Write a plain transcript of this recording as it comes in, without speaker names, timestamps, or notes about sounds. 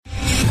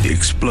The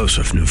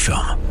explosive new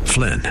film,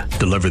 Flynn,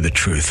 deliver the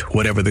truth,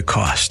 whatever the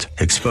cost,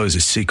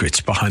 exposes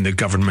secrets behind the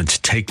government's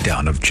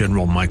takedown of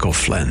General Michael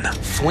Flynn.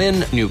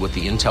 Flynn knew what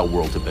the intel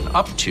world had been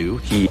up to.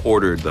 He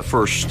ordered the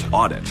first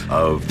audit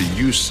of the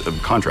use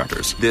of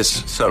contractors.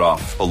 This set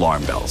off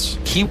alarm bells.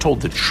 He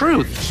told the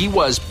truth. He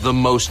was the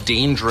most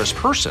dangerous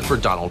person for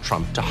Donald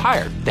Trump to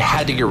hire. They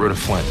had to get rid of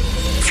Flynn.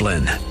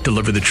 Flynn,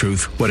 deliver the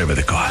truth, whatever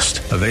the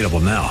cost. Available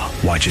now.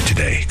 Watch it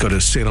today. Go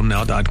to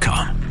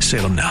salemnow.com.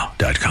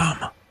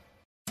 salemnow.com.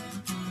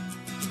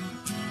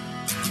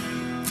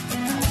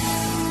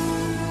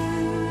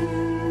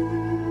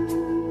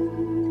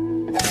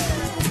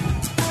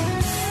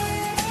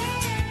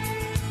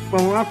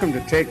 Well, welcome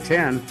to Take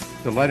 10.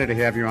 Delighted to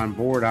have you on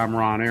board. I'm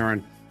Ron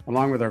Aaron,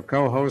 along with our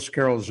co-host,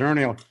 Carol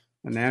Zernial,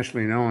 a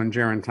nationally known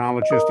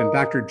gerontologist, and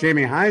Dr.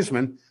 Jamie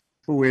Heisman,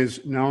 who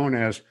is known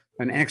as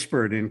an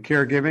expert in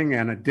caregiving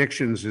and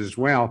addictions as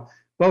well.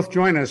 Both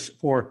join us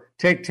for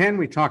Take 10.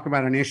 We talk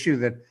about an issue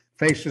that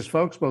faces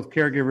folks, both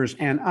caregivers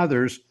and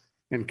others.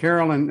 And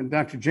Carol and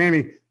Dr.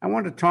 Jamie, I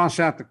want to toss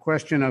out the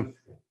question of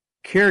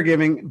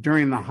caregiving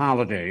during the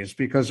holidays,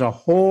 because a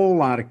whole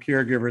lot of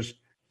caregivers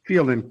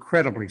feel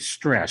incredibly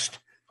stressed.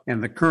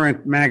 And the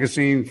current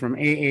magazine from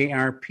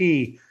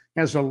AARP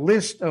has a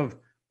list of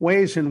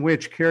ways in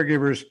which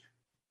caregivers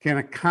can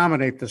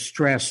accommodate the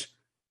stress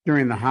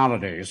during the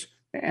holidays.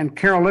 And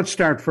Carol, let's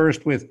start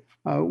first with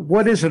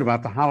what is it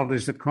about the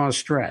holidays that cause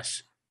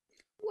stress?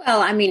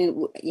 Well, I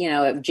mean,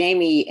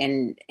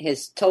 Jamie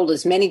has told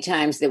us many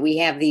times that we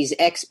have these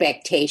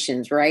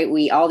expectations, right?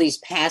 All these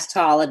past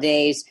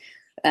holidays.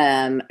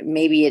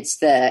 Maybe it's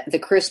the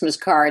Christmas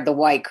card, the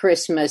white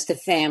Christmas, the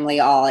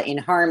family all in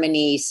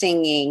harmony,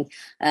 singing.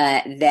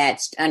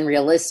 That's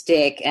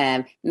unrealistic.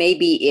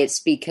 Maybe it's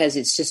because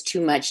it's just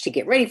too much to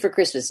get ready for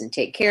Christmas and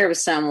take care of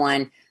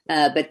someone.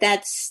 But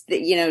that's,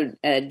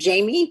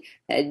 Jamie,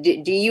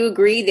 do you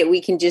agree that we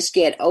can just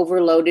get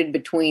overloaded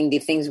between the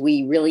things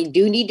we really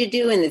do need to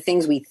do and the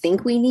things we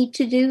think we need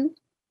to do?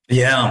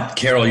 Yeah,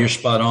 Carol, you're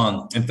spot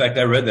on. In fact,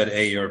 I read that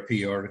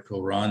AARP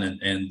article, Ron,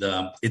 and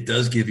it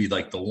does give you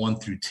like the 1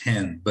 through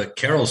 10. But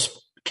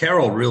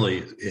Carol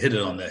really hit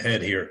it on the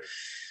head here.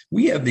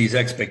 We have these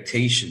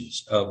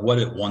expectations of what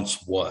it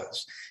once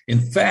was. In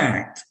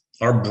fact,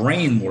 our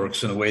brain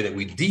works in a way that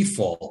we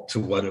default to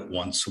what it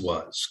once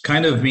was,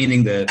 kind of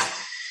meaning that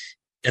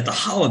at the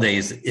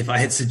holidays, if I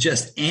had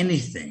suggest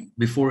anything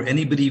before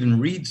anybody even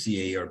reads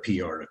the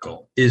AARP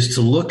article, is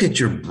to look at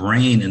your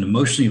brain and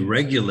emotionally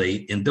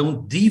regulate and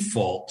don't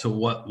default to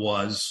what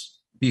was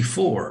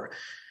before.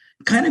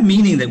 Kind of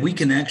meaning that we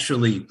can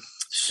actually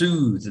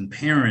soothe and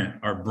parent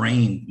our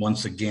brain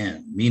once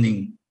again,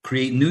 meaning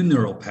create new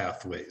neural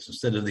pathways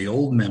instead of the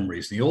old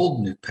memories, the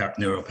old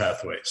neural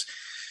pathways.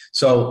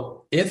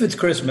 So if it's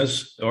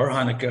Christmas or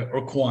Hanukkah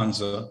or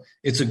Kwanzaa,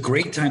 it's a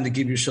great time to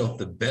give yourself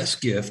the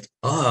best gift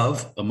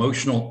of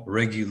emotional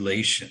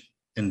regulation.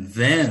 And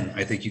then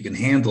I think you can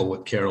handle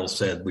what Carol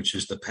said, which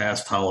is the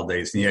past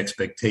holidays and the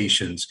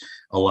expectations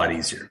a lot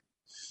easier.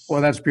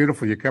 Well, that's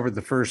beautiful. You covered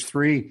the first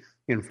 3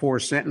 in 4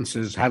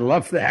 sentences. I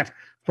love that.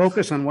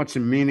 Focus on what's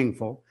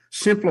meaningful,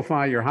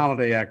 simplify your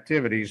holiday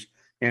activities,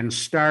 and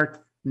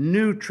start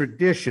new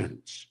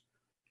traditions.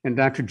 And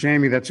Dr.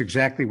 Jamie, that's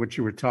exactly what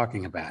you were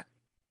talking about.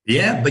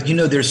 Yeah, but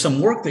there's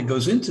some work that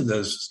goes into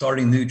those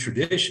starting new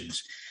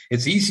traditions.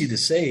 It's easy to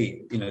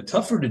say,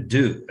 tougher to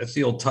do. That's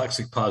the old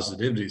toxic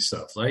positivity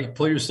stuff, right?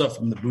 Pull yourself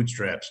from the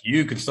bootstraps.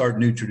 You can start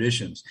new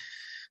traditions.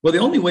 Well, the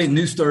only way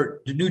new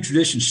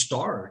traditions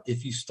start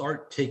if you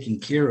start taking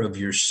care of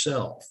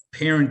yourself,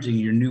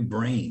 parenting your new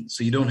brain,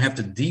 so you don't have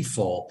to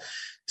default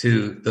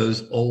to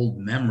those old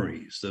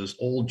memories, those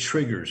old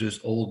triggers, those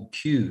old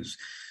cues.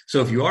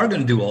 So if you are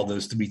going to do all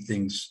those 3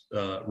 things,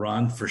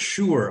 Ron, for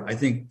sure, I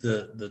think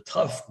the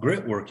tough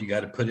grit work you got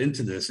to put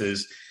into this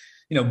is,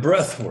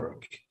 breath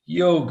work,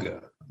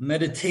 yoga,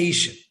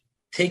 meditation,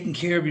 taking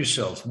care of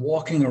yourselves,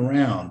 walking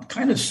around,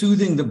 kind of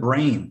soothing the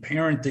brain,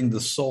 parenting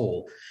the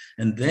soul.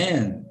 And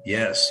then,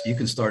 yes, you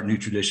can start new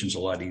traditions a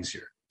lot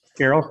easier.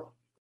 Carol?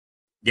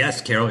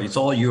 Yes, Carol, it's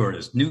all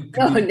yours. No.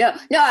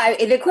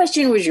 The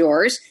question was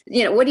yours.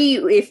 What do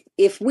you,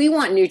 if we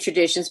want new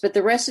traditions, but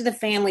the rest of the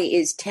family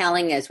is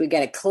telling us we got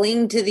to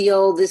cling to the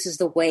old, this is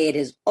the way it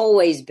has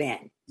always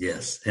been.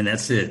 Yes, and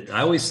that's it. I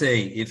always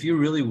say, if you're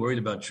really worried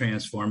about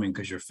transforming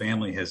because your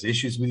family has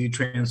issues with you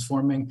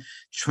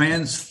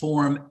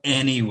transform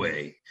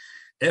anyway.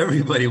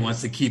 Everybody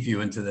wants to keep you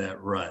into that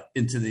rut,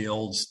 into the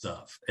old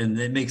stuff, and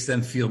it makes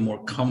them feel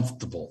more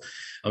comfortable.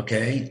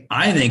 Okay.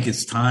 I think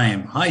it's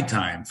high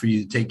time for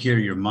you to take care of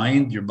your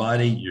mind, your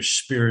body, your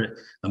spirit,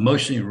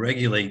 emotionally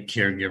regulate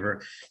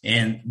caregiver,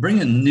 and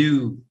bring a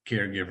new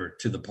caregiver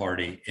to the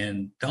party,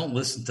 and don't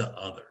listen to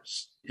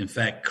others. In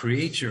fact,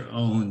 create your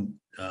own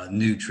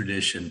new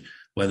tradition,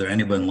 whether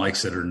anyone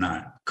likes it or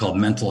not, called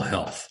mental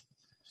health.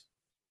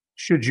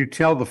 Should you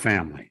tell the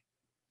family?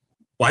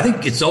 Well, I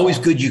think it's always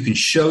good. You can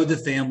show the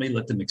family,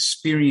 let them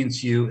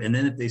experience you. And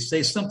then if they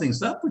say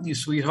something's up with you,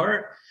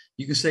 sweetheart,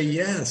 You can say,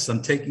 yes,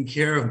 I'm taking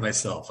care of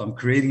myself. I'm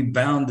creating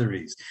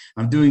boundaries.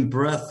 I'm doing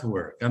breath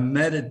work. I'm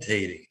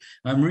meditating.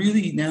 I'm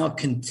really now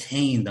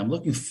contained. I'm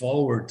looking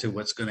forward to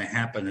what's going to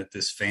happen at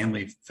this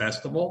family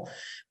festival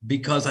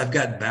because I've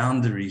got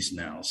boundaries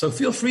now. So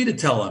feel free to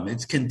tell them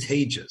it's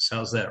contagious.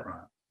 How's that,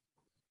 Ron?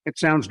 It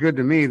sounds good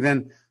to me.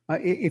 Then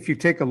if you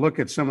take a look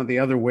at some of the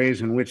other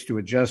ways in which to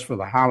adjust for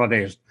the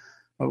holidays,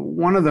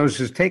 one of those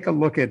is take a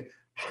look at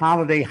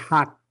holiday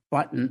hot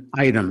button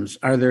items.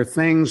 Are there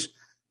things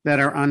that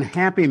are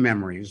unhappy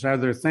memories? Are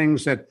there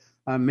things that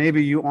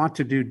maybe you ought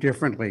to do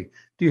differently?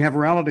 Do you have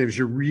relatives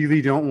you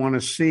really don't want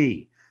to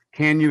see?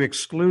 Can you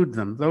exclude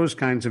them? Those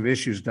kinds of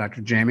issues,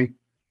 Dr. Jamie.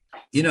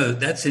 You know,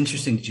 that's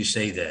interesting that you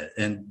say that.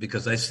 And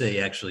because I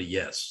say actually,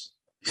 yes,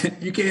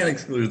 you can't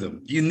exclude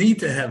them. You need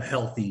to have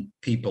healthy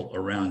people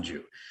around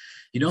you.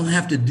 You don't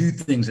have to do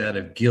things out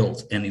of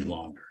guilt any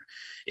longer.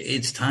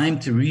 It's time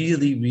to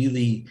really,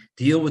 really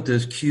deal with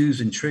those cues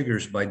and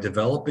triggers by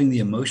developing the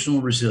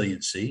emotional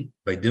resiliency,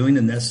 by doing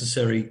the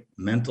necessary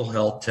mental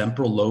health,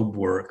 temporal lobe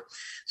work,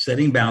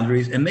 setting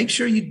boundaries, and make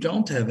sure you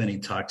don't have any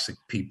toxic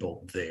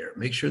people there.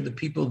 Make sure the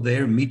people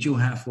there meet you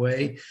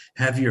halfway,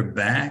 have your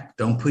back,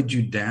 don't put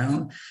you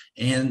down,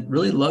 and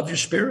really love your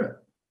spirit.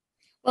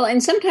 Well,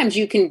 and sometimes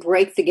you can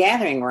break the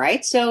gathering,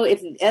 right? So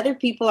if other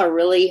people are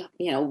really,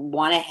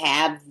 want to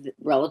have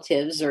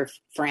relatives or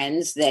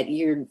friends that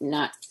you're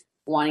not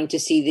wanting to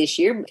see this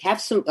year,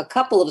 have a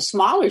couple of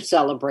smaller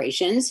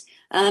celebrations,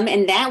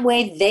 and that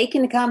way they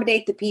can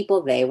accommodate the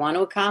people they want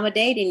to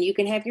accommodate, and you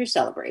can have your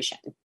celebration.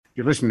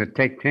 You're listening to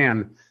Take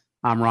 10.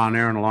 I'm Ron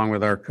Aaron, along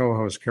with our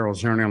co-host Carol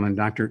Zernial and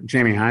Dr.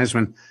 Jamie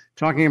Heisman,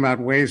 talking about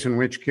ways in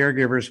which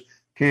caregivers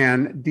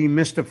can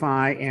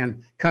demystify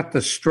and cut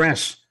the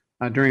stress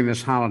during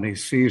this holiday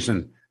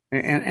season.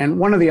 And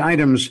one of the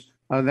items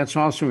that's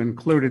also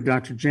included,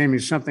 Dr. Jamie,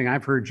 is something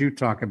I've heard you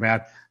talk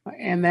about,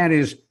 and that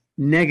is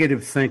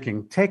negative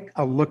thinking. Take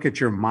a look at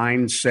your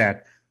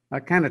mindset,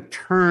 kind of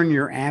turn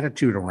your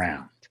attitude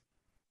around.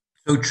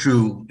 So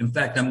true. In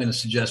fact, I'm going to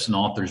suggest an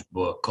author's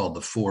book called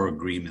The Four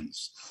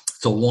Agreements.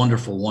 It's a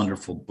wonderful,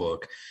 wonderful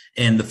book.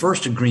 And the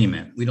first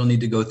agreement, we don't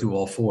need to go through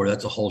all four,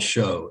 that's a whole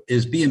show,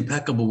 is be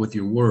impeccable with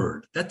your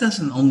word. That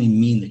doesn't only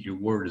mean that your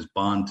word is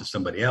bond to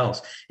somebody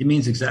else. It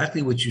means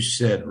exactly what you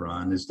said,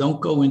 Ron, is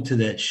don't go into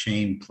that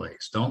shame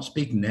place. Don't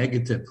speak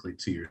negatively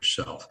to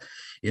yourself.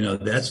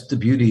 That's the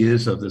beauty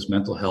is of this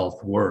mental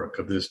health work,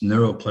 of this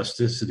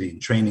neuroplasticity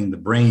and training the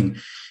brain,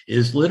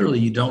 is literally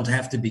you don't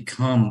have to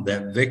become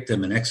that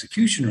victim and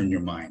executioner in your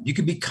mind. You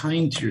can be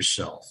kind to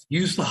yourself.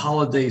 Use the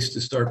holidays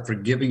to start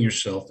forgiving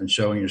yourself and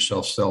showing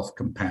yourself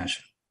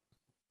self-compassion.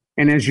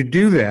 And as you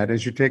do that,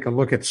 as you take a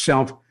look at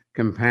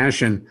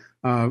self-compassion,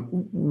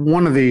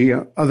 one of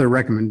the other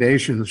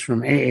recommendations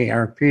from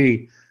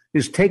AARP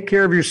is take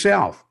care of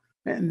yourself.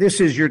 And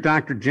this is your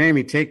Dr.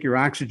 Jamie, take your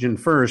oxygen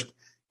first.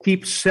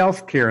 Keep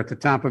self-care at the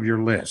top of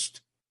your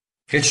list.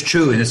 It's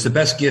true. And it's the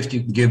best gift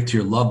you can give to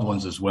your loved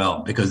ones as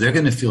well, because they're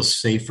going to feel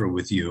safer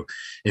with you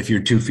if your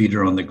 2 feet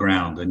are on the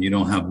ground and you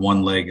don't have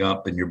one leg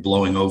up and you're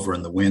blowing over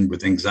in the wind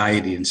with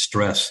anxiety and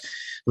stress.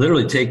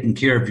 Literally taking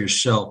care of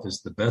yourself is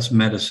the best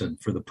medicine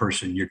for the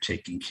person you're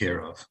taking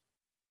care of.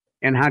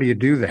 And how do you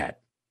do that?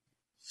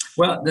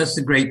 Well, that's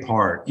the great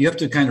part. You have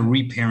to kind of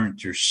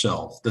reparent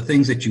yourself. The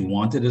things that you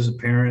wanted as a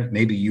parent,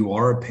 maybe you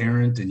are a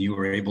parent and you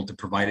were able to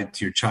provide it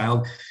to your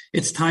child.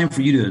 It's time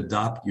for you to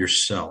adopt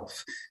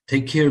yourself.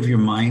 Take care of your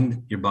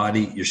mind, your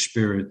body, your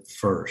spirit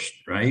first,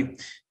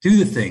 right? Do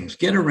the things.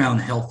 Get around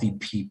healthy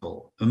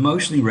people.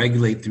 Emotionally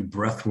regulate through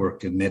breath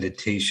work and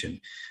meditation.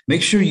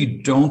 Make sure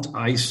you don't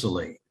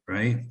isolate,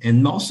 right?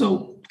 And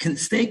also can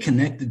stay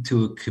connected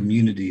to a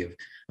community of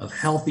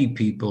healthy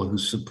people who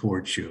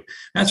support you.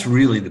 That's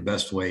really the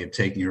best way of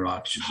taking your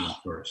oxygen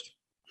first.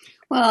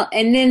 Well,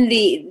 and then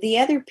the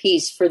other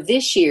piece for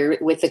this year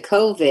with the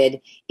COVID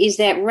is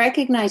that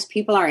recognize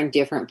people are in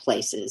different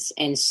places.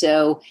 And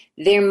so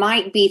there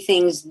might be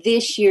things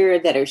this year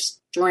that are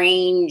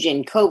strange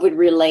and COVID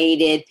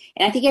related.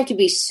 And I think you have to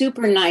be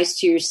super nice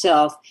to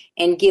yourself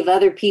and give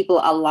other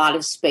people a lot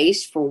of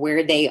space for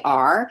where they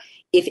are.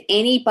 If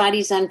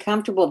anybody's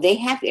uncomfortable,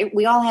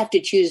 we all have to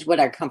choose what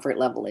our comfort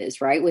level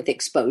is, right, with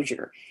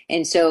exposure.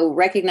 And so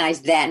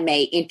recognize that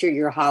may enter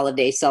your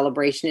holiday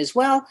celebration as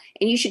well.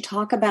 And you should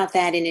talk about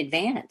that in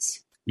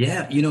advance.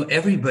 Yeah,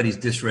 everybody's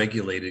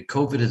dysregulated.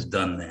 COVID has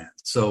done that.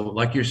 So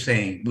like you're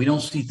saying, we don't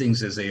see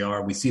things as they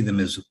are. We see them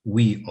as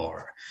we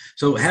are.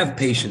 So have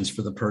patience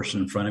for the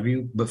person in front of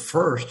you. But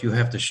first, you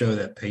have to show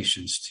that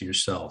patience to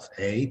yourself.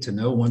 To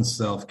know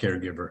oneself,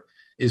 caregiver,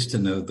 is to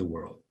know the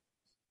world.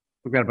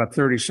 We've got about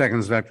 30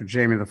 seconds, Dr.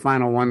 Jamie. The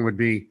final one would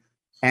be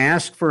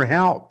ask for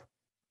help.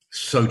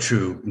 So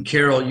true. And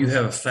Carol, you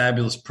have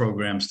fabulous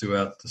programs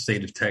throughout the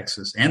state of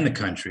Texas and the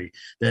country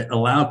that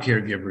allow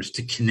caregivers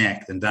to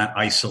connect and not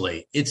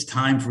isolate. It's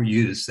time for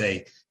you to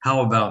say,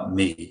 how about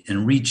me?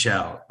 And reach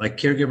out. Like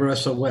Caregiver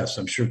SOS.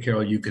 I'm sure,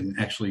 Carol, you can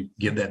actually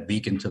give that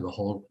beacon to the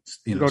whole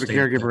Go to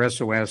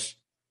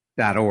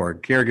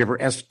caregiversos.org,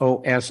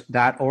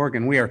 caregiversos.org.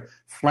 And we are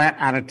flat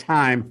out of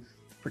time.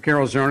 For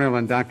Carol Zernial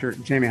and Dr.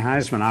 Jamie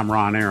Heisman, I'm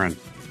Ron Aaron.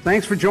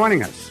 Thanks for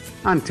joining us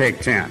on Take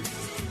 10.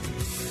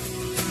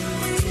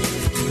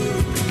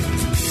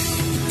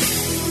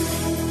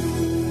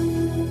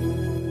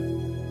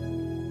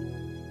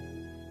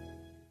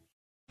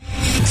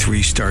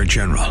 Three-star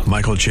General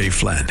Michael J.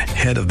 Flynn,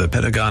 head of the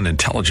Pentagon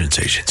Intelligence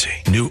Agency,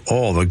 knew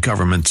all the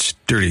government's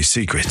dirty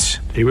secrets.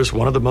 He was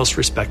one of the most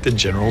respected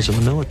generals in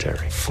the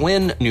military.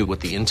 Flynn knew what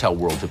the intel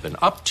world had been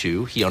up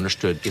to. He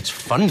understood its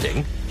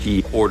funding.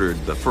 He ordered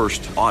the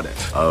first audit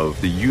of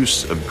the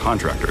use of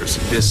contractors.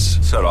 This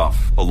set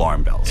off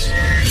alarm bells.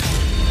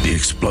 The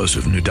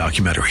explosive new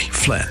documentary,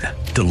 Flynn,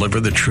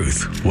 Deliver the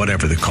Truth,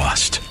 Whatever the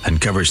Cost,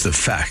 uncovers the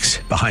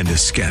facts behind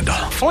this scandal.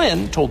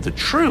 Flynn told the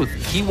truth.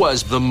 He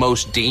was the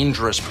most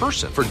dangerous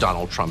person for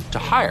Donald Trump to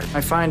hire. I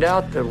find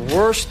out the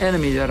worst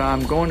enemy that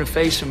I'm going to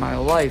face in my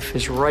life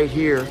is right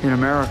here in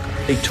America.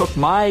 They took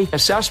my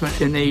assessment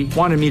and they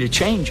wanted me to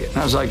change it. And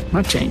I was like, I'm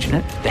not changing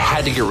it. They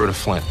had to get rid of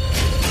Flynn.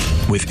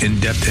 With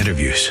in-depth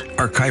interviews,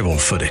 archival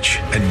footage,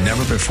 and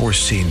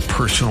never-before-seen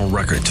personal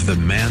records of the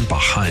man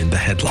behind the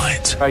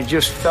headlines. I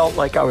just felt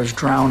like I was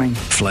drowning.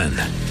 Flynn,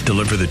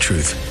 Deliver the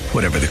Truth,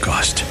 Whatever the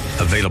Cost.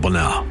 Available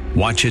now.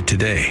 Watch it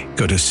today.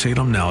 Go to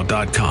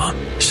salemnow.com.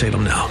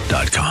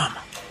 salemnow.com.